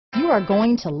are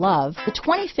going to love the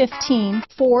 2015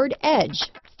 Ford Edge.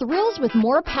 Thrills with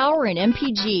more power and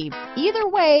MPG. Either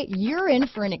way, you're in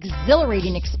for an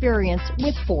exhilarating experience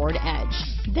with Ford Edge.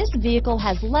 This vehicle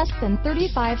has less than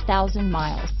 35,000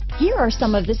 miles. Here are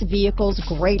some of this vehicle's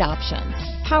great options: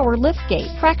 power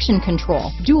liftgate, traction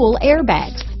control, dual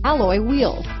airbags, alloy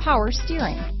wheels, power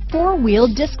steering,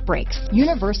 four-wheel disc brakes,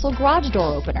 universal garage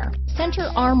door opener, center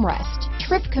armrest,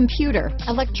 trip computer,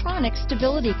 electronic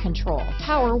stability control,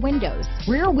 power windows,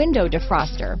 rear window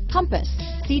defroster, compass,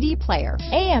 CD player,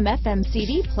 AM/FM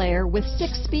CD player with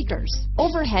 6 speakers,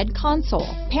 overhead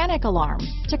console, panic alarm,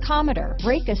 tachometer,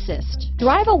 brake assist.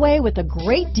 Drive away with a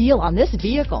great deal on this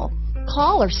vehicle.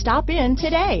 Call or stop in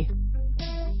today.